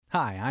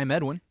Hi, I'm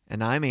Edwin.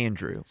 And I'm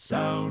Andrew.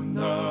 Sound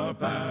the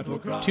battle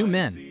cry. 2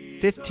 men,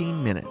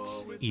 15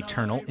 minutes.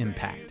 eternal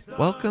impact.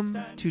 Welcome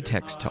to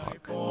Text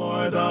Talk.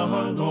 For the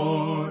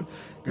Lord,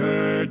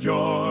 gird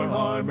your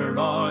armor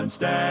on,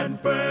 stand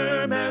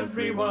firm,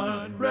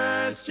 everyone.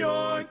 Rest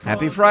your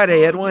Happy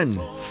Friday, Edwin.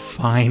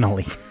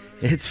 Finally.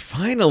 It's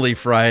finally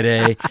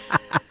Friday.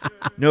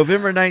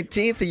 November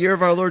 19th, the year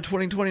of our Lord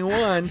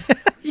 2021.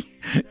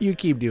 You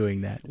keep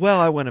doing that. Well,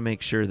 I want to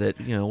make sure that,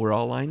 we're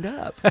all lined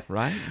up,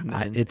 right?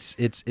 And It's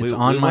we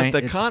on my want the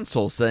it's-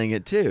 console saying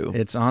it too.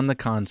 It's on the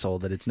console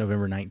that it's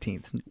November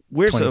 19th.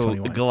 We're so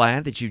 2021.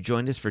 glad that you've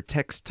joined us for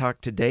Text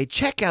Talk today.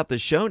 Check out the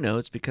show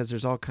notes because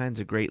there's all kinds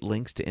of great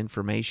links to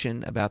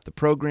information about the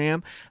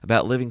program,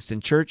 about Livingston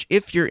Church.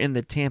 If you're in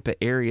the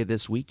Tampa area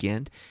this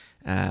weekend,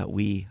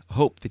 we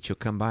hope that you'll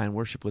come by and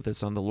worship with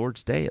us on the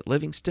Lord's Day at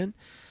Livingston.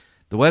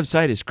 The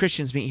website is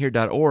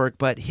christiansmeethere.org,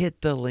 but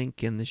hit the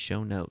link in the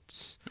show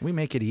notes. We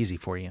make it easy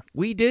for you.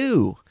 We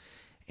do.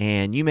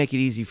 And you make it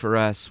easy for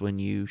us when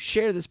you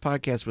share this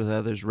podcast with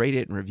others, rate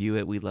it and review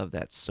it. We love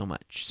that so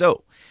much.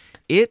 So,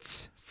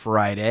 it's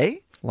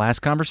Friday. Last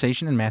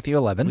conversation in Matthew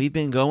 11. We've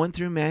been going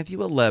through Matthew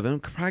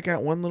 11. Probably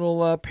got one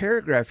little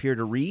paragraph here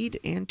to read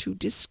and to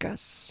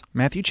discuss.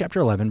 Matthew chapter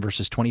 11,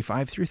 verses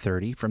 25 through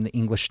 30 from the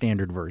English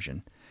Standard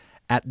Version.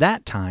 At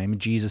that time,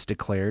 Jesus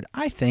declared,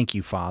 I thank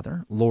you,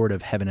 Father, Lord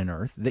of heaven and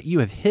earth, that you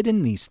have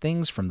hidden these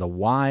things from the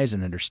wise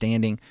and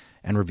understanding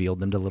and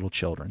revealed them to little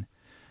children.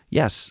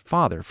 Yes,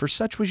 Father, for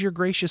such was your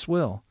gracious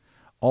will.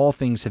 All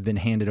things have been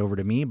handed over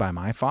to me by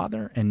my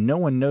Father, and no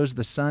one knows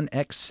the Son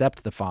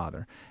except the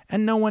Father,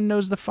 and no one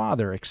knows the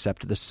Father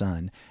except the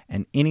Son,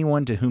 and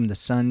anyone to whom the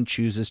Son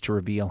chooses to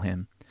reveal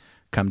him.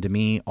 Come to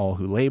me, all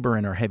who labor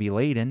and are heavy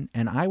laden,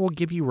 and I will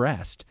give you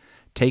rest.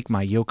 Take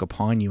my yoke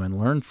upon you and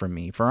learn from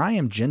me, for I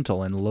am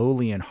gentle and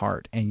lowly in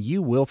heart, and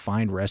you will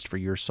find rest for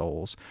your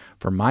souls.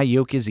 For my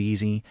yoke is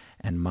easy,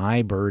 and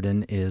my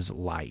burden is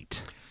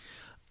light.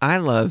 I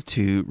love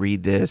to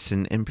read this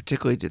and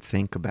particularly to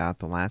think about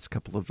the last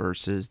couple of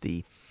verses,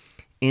 the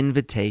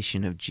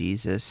invitation of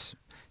Jesus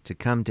to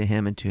come to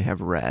him and to have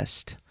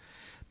rest.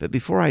 But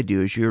before I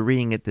do, as you were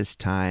reading it this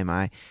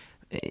time,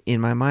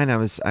 in my mind I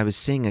was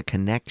seeing a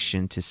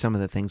connection to some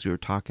of the things we were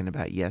talking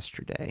about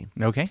yesterday.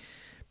 Okay?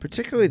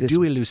 Particularly this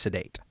Do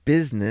elucidate.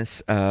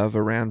 business of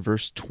around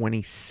verse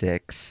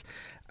 26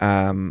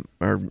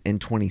 or in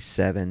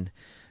 27.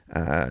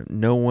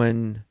 No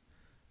one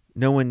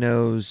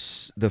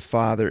knows the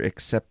Father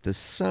except the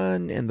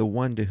Son, and the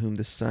one to whom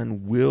the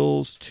Son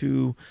wills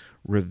to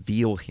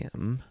reveal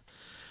him.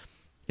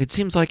 It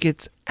seems like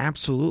it's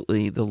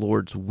absolutely the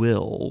Lord's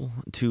will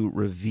to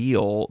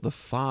reveal the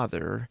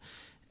Father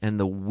and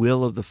the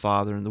will of the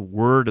Father and the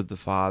word of the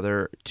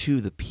Father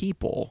to the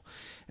people.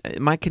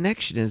 My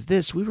connection is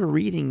this. We were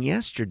reading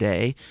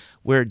yesterday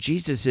where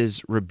Jesus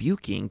is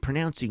rebuking,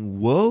 pronouncing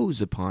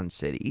woes upon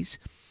cities,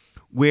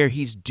 where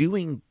he's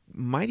doing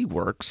mighty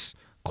works,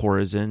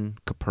 Chorazin,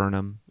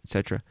 Capernaum,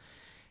 etc.,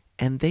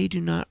 and they do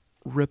not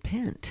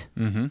repent.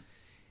 Mm-hmm.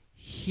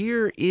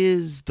 Here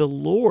is the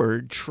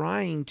Lord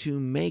trying to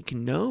make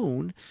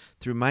known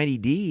through mighty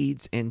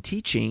deeds and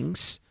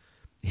teachings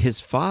his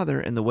Father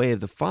and the way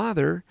of the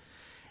Father,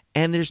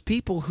 and there's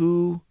people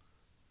who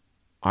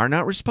are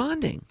not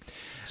responding.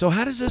 So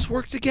how does this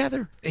work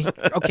together?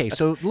 Okay,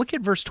 so look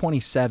at verse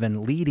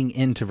 27 leading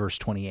into verse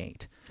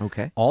 28.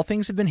 Okay. All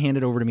things have been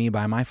handed over to me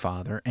by my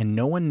Father, and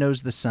no one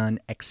knows the Son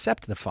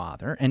except the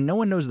Father, and no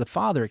one knows the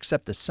Father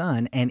except the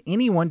Son, and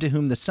anyone to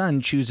whom the Son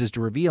chooses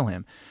to reveal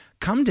him.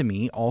 Come to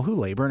me, all who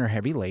labor and are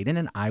heavy laden,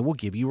 and I will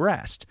give you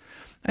rest.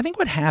 I think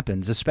what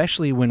happens,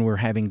 especially when we're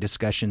having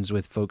discussions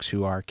with folks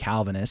who are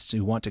Calvinists,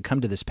 who want to come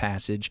to this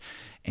passage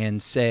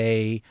and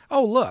say,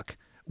 oh, look,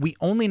 we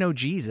only know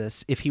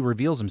Jesus if he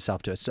reveals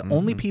himself to us. So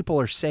only people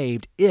are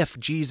saved if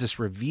Jesus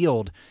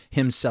revealed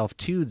himself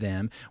to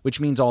them, which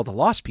means all the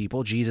lost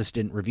people, Jesus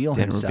didn't reveal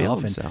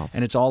himself.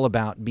 And it's all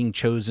about being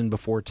chosen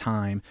before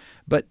time.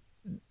 But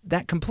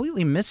that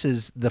completely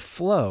misses the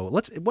flow.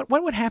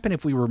 What would happen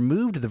if we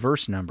removed the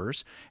verse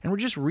numbers and we're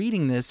just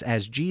reading this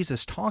as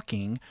Jesus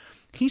talking?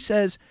 He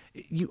says,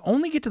 you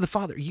only get to the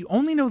Father. You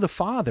only know the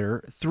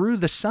Father through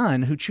the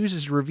Son who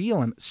chooses to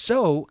reveal him.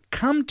 So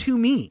come to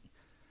me.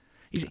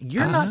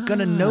 You're not going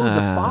to know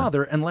the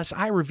Father unless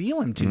I reveal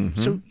him to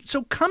you.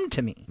 So come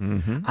to me.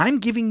 I'm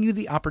giving you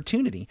the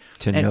opportunity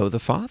To know the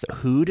Father.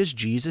 Who does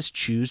Jesus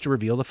choose to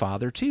reveal the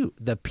Father to?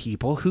 The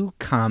people who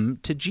come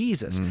to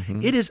Jesus.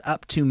 It is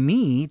up to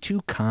me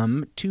to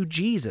come to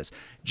Jesus.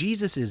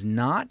 Jesus is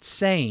not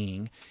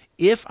saying,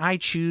 if I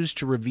choose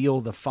to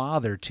reveal the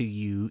Father to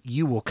you,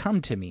 you will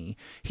come to me.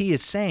 He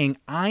is saying,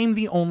 I'm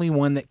the only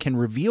one that can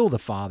reveal the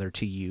Father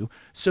to you,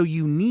 so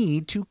you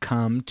need to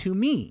come to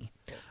me.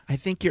 I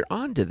think you're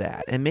onto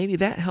that, and maybe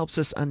that helps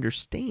us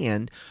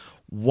understand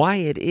why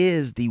it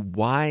is the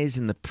wise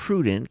and the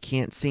prudent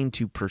can't seem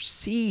to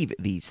receive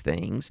these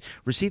things,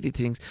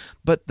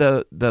 but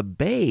the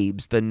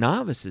babes, the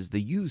novices,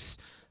 the youths,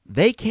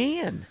 they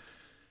can.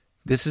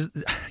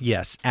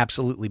 Yes,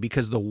 absolutely,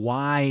 because the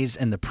wise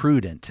and the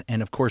prudent,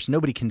 and of course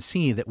nobody can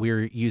see that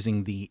we're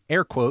using the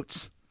air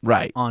quotes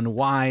Right. on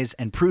wise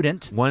and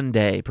prudent. One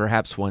day,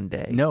 perhaps one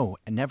day. No,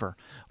 never.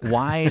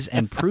 Wise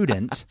and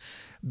prudent,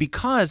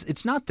 because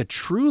it's not the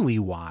truly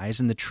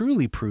wise and the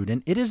truly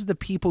prudent. It is the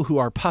people who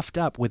are puffed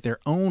up with their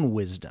own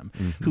wisdom,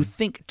 who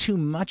think too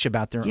much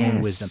about their own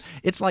Yes. wisdom.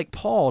 It's like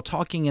Paul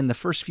talking in the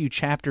first few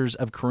chapters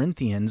of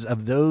Corinthians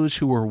of those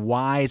who are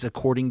wise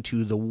according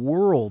to the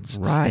world's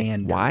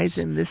standards. Wise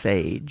in this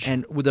age.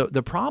 And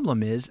the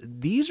problem is,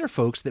 these are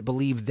folks that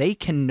believe they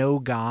can know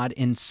God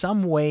in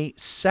some way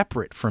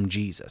separate from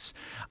Jesus.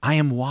 I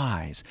am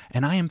wise,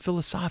 and I am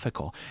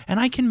philosophical, and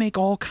I can make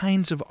all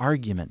kinds of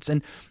arguments.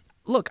 And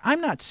look,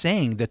 I'm not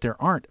saying that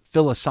there aren't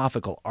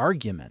philosophical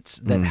arguments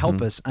that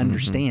help us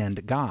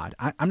understand God.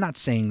 I'm not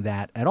saying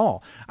that at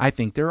all. I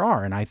think there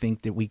are, and I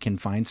think that we can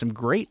find some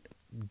great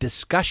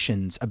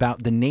discussions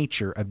about the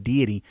nature of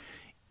deity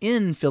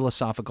in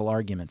philosophical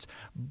arguments.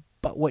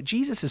 But what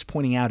Jesus is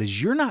pointing out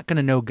is you're not going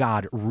to know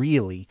God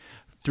really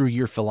through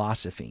your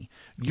philosophy.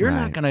 You're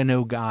not Right. going to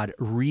know God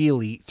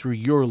really through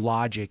your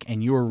logic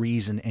and your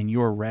reason and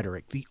your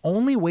rhetoric. The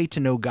only way to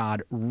know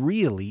God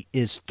really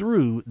is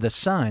through the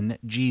Son,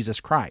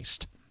 Jesus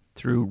Christ.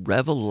 Through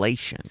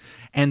revelation.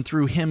 And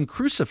through him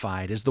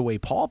crucified is the way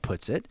Paul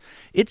puts it.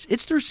 It's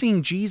through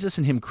seeing Jesus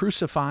and him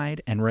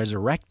crucified and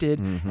resurrected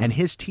and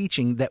his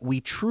teaching that we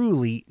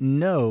truly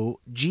know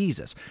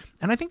Jesus.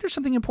 And I think there's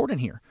something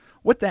important here.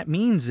 What that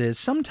means is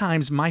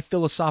sometimes my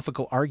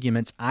philosophical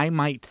arguments I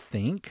might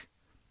think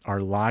are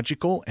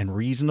logical and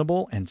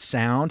reasonable and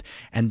sound,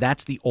 and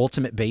that's the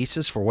ultimate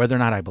basis for whether or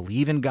not I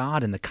believe in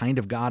God and the kind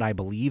of God I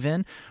believe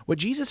in. What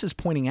Jesus is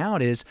pointing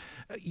out is,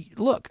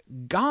 look,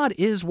 God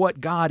is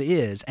what God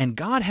is, and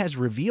God has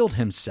revealed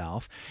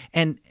himself,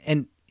 and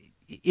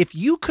if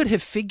you could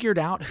have figured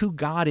out who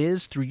God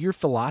is through your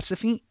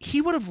philosophy,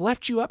 he would have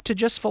left you up to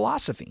just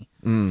philosophy.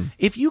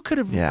 If you could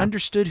have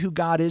understood who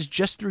God is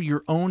just through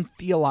your own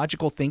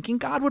theological thinking,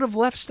 God would have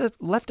left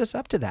us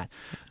up to that.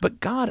 But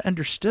God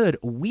understood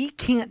we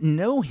can't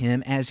know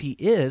him as he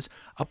is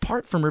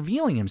apart from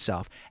revealing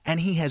himself. And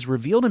he has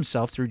revealed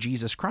himself through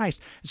Jesus Christ.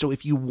 So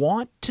if you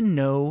want to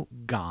know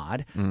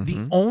God,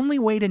 the only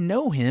way to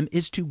know him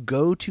is to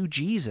go to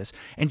Jesus.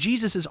 And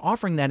Jesus is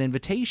offering that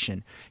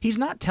invitation. He's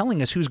not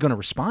telling us who's going to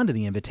respond to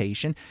the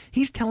invitation.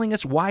 He's telling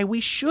us why we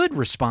should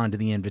respond to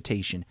the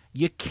invitation.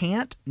 You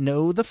can't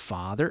know the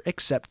Father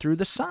except through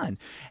the Son.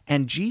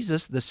 And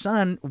Jesus, the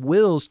Son,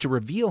 wills to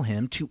reveal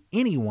him to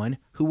anyone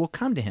who will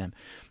come to him.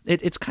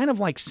 It's kind of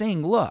like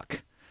saying,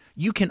 look,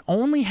 you can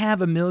only have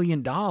 $1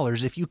 million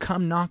if you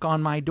come knock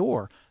on my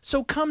door.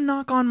 So come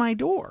knock on my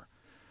door.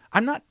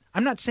 I'm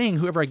not saying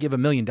whoever I give $1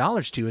 million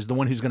to is the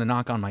one who's going to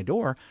knock on my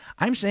door.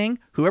 I'm saying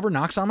whoever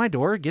knocks on my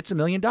door gets $1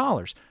 million.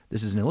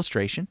 This is an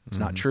illustration. It's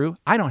not true.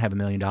 I don't have $1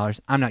 million.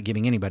 I'm not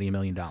giving anybody $1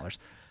 million.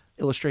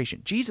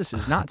 Illustration. Jesus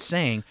is not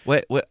saying...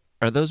 What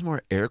are those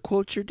more air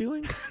quotes you're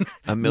doing?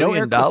 $1 No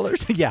air million?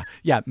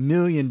 Yeah, $1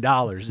 million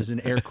is an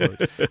air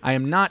quote. I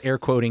am not air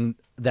quoting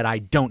that I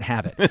don't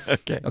have it.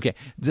 Okay.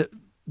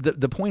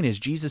 The point is,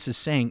 Jesus is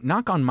saying,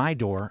 knock on my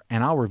door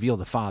and I'll reveal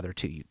the Father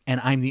to you.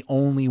 And I'm the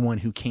only one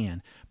who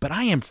can. But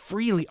I am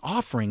freely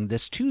offering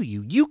this to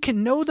you. You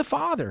can know the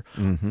Father,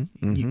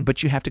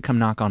 but you have to come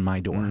knock on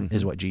my door,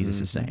 is what Jesus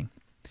is saying.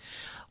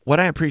 What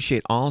I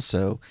appreciate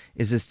also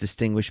is this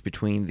distinguish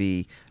between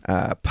the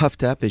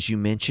puffed up, as you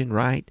mentioned,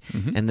 right?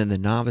 And then the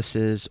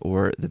novices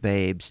or the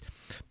babes.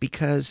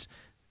 Because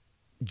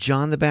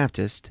John the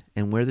Baptist,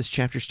 and where this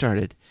chapter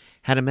started,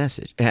 had a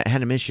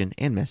mission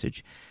and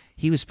message.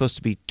 He was supposed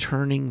to be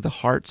turning the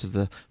hearts of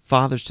the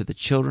fathers to the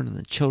children and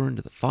the children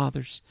to the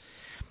fathers.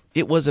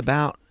 It was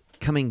about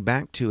coming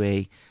back to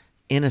a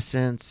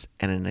innocence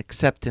and an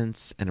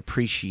acceptance and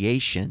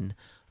appreciation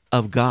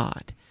of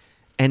God,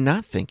 and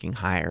not thinking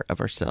higher of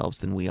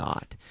ourselves than we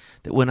ought.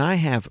 That when I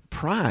have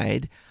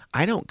pride,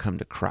 I don't come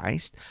to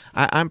Christ.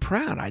 I'm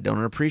proud. I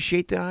don't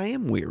appreciate that I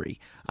am weary.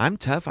 I'm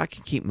tough. I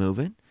can keep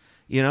moving.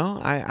 You know,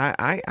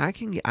 I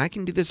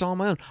can do this all on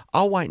my own.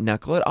 I'll white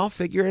knuckle it. I'll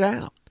figure it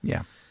out.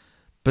 Yeah.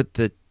 But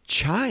the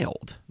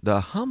child, the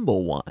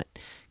humble one,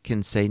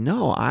 can say,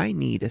 no, I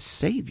need a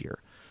Savior.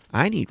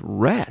 I need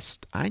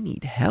rest. I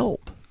need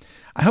help.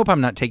 I hope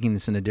I'm not taking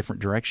this in a different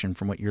direction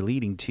from what you're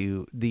leading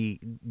to,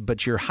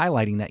 but you're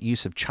highlighting that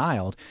use of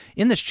child.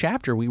 In this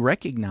chapter, we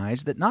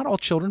recognize that not all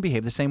children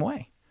behave the same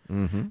way.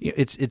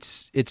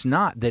 It's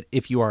not that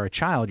if you are a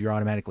child, you're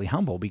automatically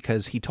humble,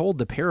 because he told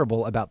the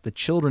parable about the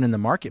children in the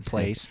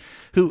marketplace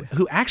who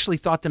actually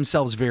thought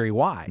themselves very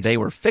wise. They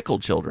were fickle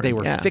children. They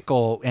were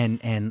fickle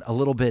and a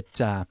little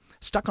bit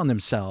stuck on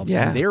themselves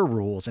and their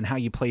rules and how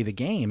you play the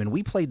game. And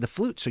we played the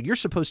flute, so you're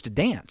supposed to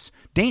dance.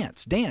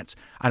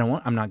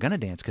 I'm not going to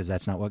dance because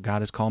that's not what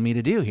God has called me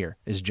to do here,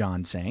 is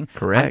John saying.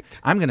 Correct.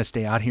 I'm going to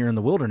stay out here in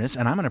the wilderness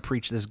and I'm going to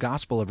preach this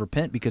gospel of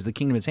repent because the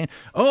kingdom is hand.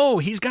 Oh,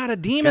 he's got a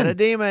demon.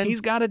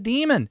 He's got a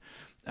demon.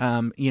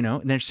 And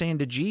they're saying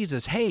to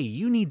Jesus, hey,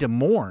 you need to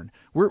mourn.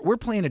 We're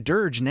playing a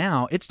dirge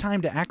now. It's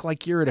time to act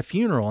like you're at a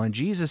funeral. And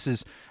Jesus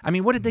is,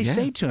 what did they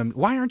say to him?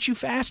 Why aren't you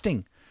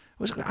fasting?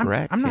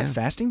 I'm not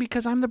fasting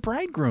because I'm the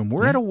bridegroom.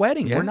 We're at a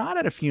wedding. We're not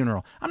at a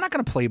funeral. I'm not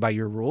going to play by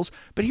your rules.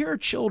 But here are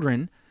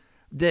children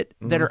that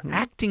are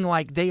acting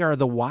like they are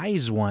the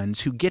wise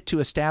ones who get to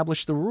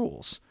establish the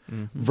rules,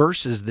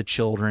 versus the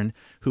children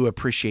who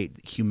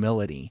appreciate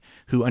humility,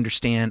 who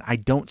understand I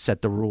don't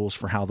set the rules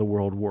for how the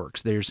world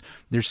works. There's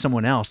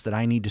someone else that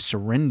I need to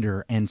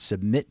surrender and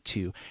submit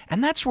to.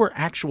 And that's where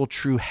actual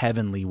true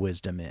heavenly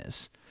wisdom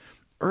is.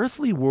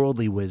 Earthly,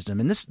 worldly wisdom,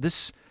 and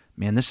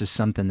this is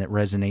something that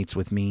resonates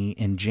with me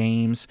in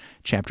James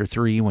chapter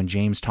 3 when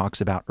James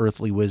talks about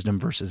earthly wisdom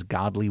versus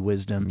godly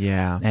wisdom.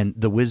 Yeah. And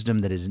the wisdom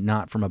that is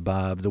not from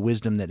above, the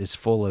wisdom that is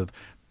full of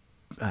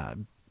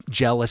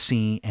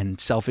jealousy and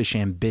selfish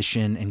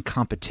ambition and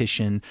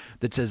competition,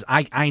 that says,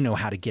 I know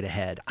how to get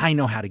ahead. I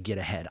know how to get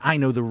ahead. I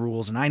know the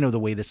rules and I know the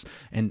way this,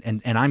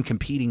 and I'm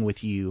competing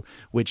with you,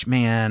 which,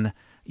 man,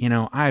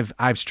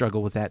 I've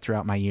struggled with that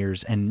throughout my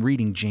years, and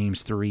reading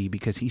James 3,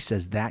 because he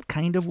says that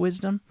kind of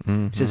wisdom,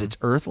 he says it's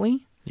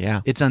earthly,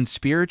 it's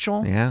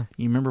unspiritual. Yeah.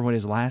 You remember what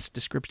his last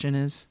description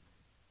is?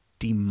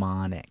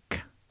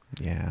 Demonic.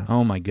 Yeah.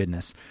 Oh my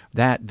goodness.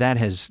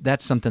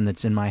 That's something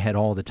that's in my head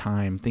all the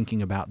time,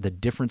 thinking about the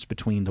difference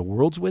between the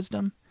world's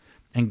wisdom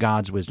and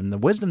God's wisdom. The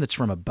wisdom that's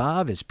from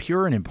above is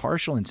pure and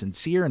impartial and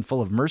sincere and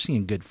full of mercy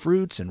and good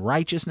fruits and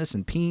righteousness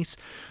and peace.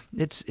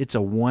 It's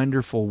a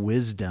wonderful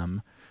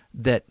wisdom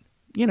that,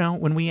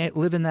 when we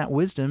live in that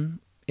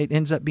wisdom, it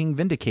ends up being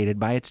vindicated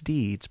by its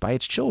deeds, by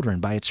its children,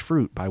 by its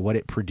fruit, by what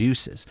it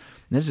produces.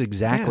 And this is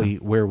exactly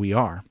where we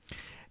are.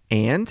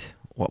 And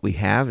what we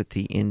have at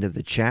the end of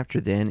the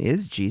chapter then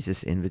is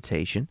Jesus'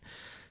 invitation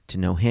to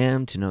know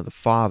him, to know the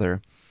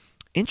Father.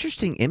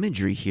 Interesting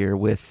imagery here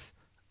with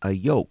a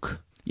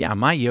yoke. Yeah,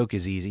 my yoke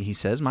is easy, he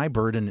says. My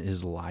burden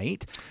is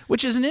light,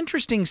 which is an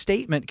interesting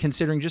statement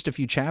considering just a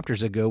few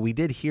chapters ago we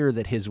did hear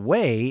that his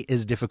way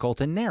is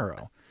difficult and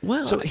narrow.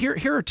 Well, so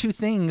here are two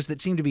things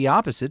that seem to be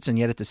opposites, and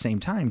yet at the same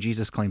time,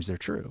 Jesus claims they're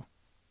true.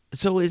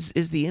 So is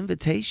the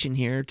invitation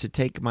here to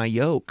take my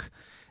yoke,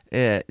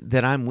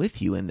 that I'm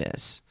with you in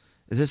this?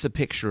 Is this a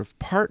picture of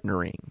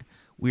partnering?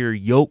 We're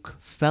yoke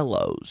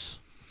fellows,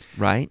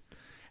 right?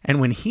 And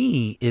when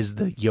he is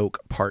the yoke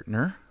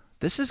partner,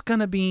 this is going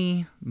to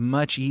be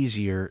much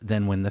easier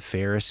than when the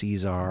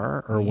Pharisees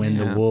are, or when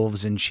the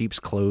wolves in sheep's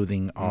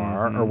clothing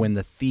are, or when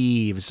the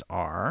thieves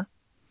are.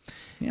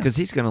 Because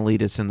he's going to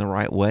lead us in the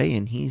right way,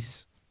 and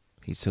he's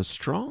so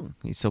strong.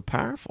 He's so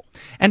powerful.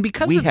 And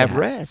because we of have that,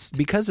 rest.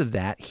 Because of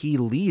that, he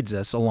leads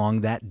us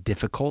along that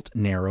difficult,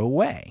 narrow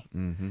way.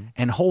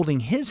 And holding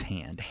his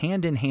hand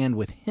in hand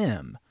with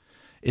him,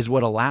 is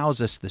what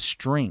allows us the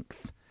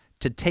strength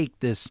to take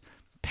this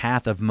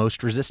path of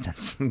most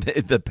resistance.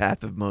 The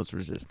path of most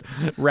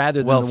resistance.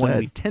 Rather than the one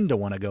we tend to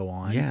want to go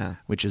on,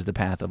 which is the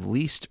path of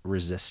least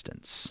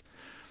resistance.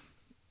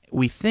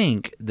 We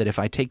think that if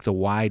I take the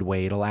wide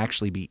way, it'll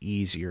actually be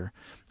easier.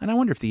 And I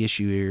wonder if the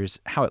issue here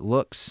is how it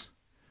looks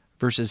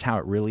versus how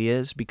it really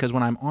is. Because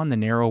when I'm on the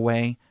narrow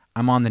way,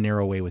 I'm on the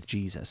narrow way with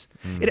Jesus.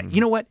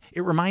 You know what?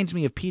 It reminds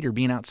me of Peter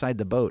being outside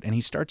the boat, and he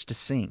starts to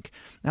sink.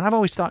 And I've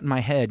always thought in my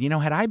head,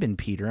 had I been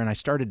Peter and I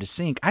started to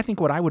sink, I think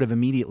what I would have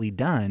immediately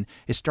done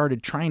is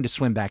started trying to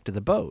swim back to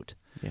the boat.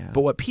 Yeah.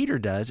 But what Peter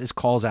does is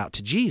calls out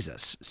to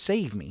Jesus,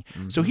 save me.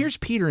 So here's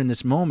Peter in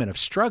this moment of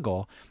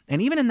struggle. And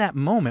even in that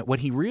moment, what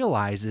he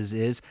realizes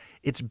is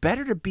it's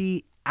better to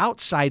be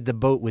outside the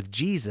boat with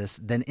Jesus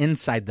than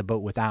inside the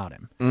boat without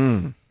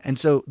him. And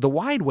so the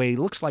wide way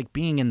looks like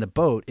being in the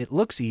boat. It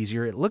looks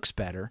easier. It looks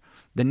better.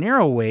 The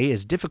narrow way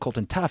is difficult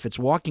and tough. It's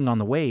walking on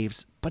the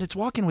waves, but it's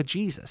walking with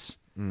Jesus.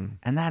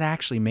 And that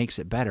actually makes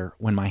it better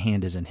when my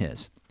hand is in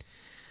his.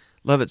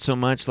 Love it so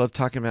much. Love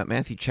talking about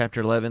Matthew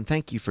chapter 11.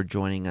 Thank you for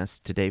joining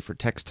us today for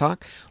Text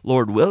Talk.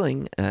 Lord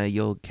willing,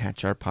 you'll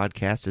catch our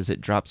podcast as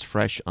it drops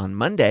fresh on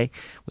Monday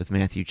with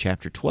Matthew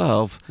chapter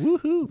 12.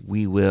 Woohoo!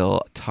 We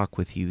will talk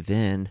with you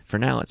then. For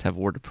now, let's have a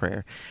word of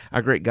prayer.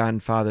 Our great God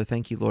and Father,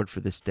 thank you, Lord, for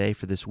this day,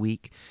 for this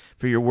week,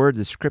 for your word,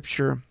 the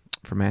scripture,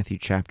 for Matthew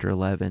chapter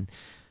 11.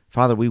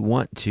 Father, we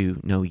want to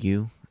know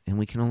you, and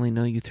we can only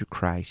know you through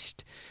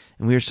Christ.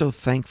 And we are so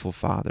thankful,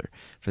 Father,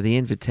 for the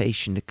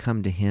invitation to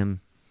come to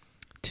him,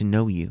 to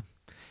know you,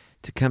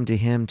 to come to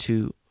him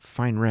to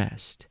find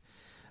rest.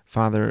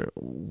 Father,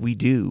 we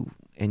do,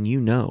 and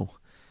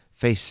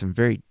face some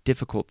very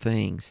difficult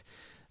things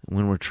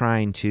when we're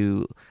trying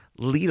to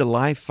lead a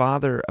life,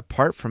 Father,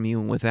 apart from you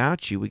and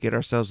without you. We get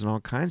ourselves in all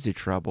kinds of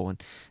trouble,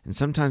 and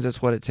sometimes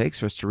that's what it takes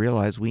for us to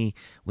realize we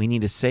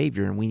need a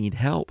Savior and we need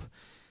help.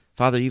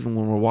 Father, even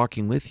when we're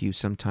walking with you,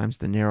 sometimes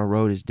the narrow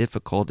road is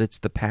difficult. It's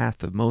the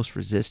path of most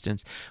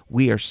resistance.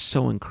 We are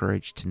so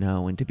encouraged to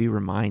know and to be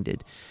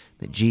reminded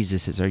that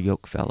Jesus is our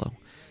yoke fellow,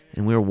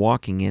 and we're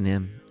walking in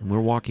him, and we're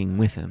walking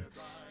with him.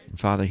 And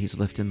Father, he's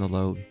lifting the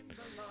load.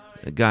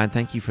 God,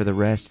 thank you for the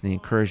rest and the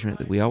encouragement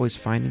that we always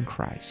find in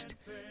Christ.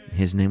 In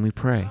his name we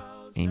pray.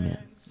 Amen.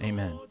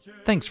 Amen.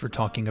 Thanks for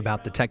talking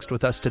about the text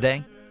with us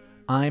today.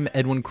 I'm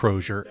Edwin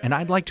Crozier, and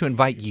I'd like to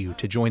invite you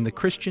to join the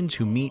Christians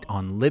who meet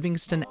on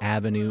Livingston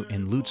Avenue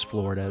in Lutz,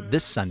 Florida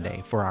this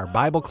Sunday for our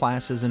Bible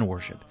classes and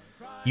worship.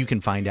 You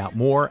can find out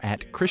more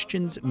at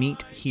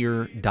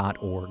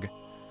christiansmeethere.org.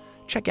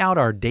 Check out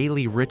our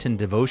daily written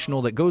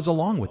devotional that goes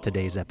along with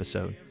today's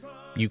episode.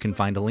 You can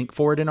find a link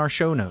for it in our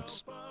show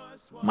notes.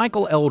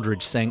 Michael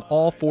Eldridge sang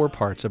all 4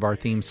 parts of our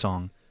theme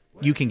song.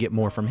 You can get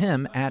more from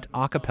him at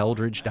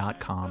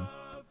acapeldridge.com.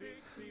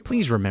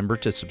 Please remember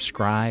to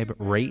subscribe,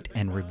 rate,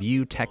 and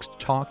review Text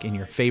Talk in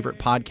your favorite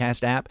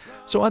podcast app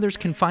so others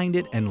can find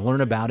it and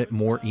learn about it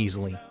more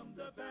easily.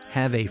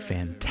 Have a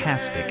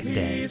fantastic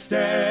day.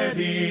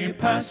 Steady,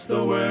 pass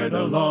the word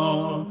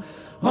along.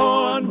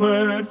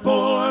 Onward,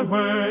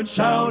 forward,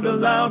 shout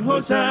aloud,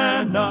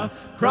 Hosanna.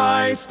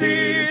 Christ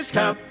is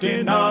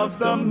captain of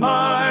the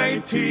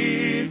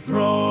mighty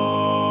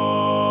throne.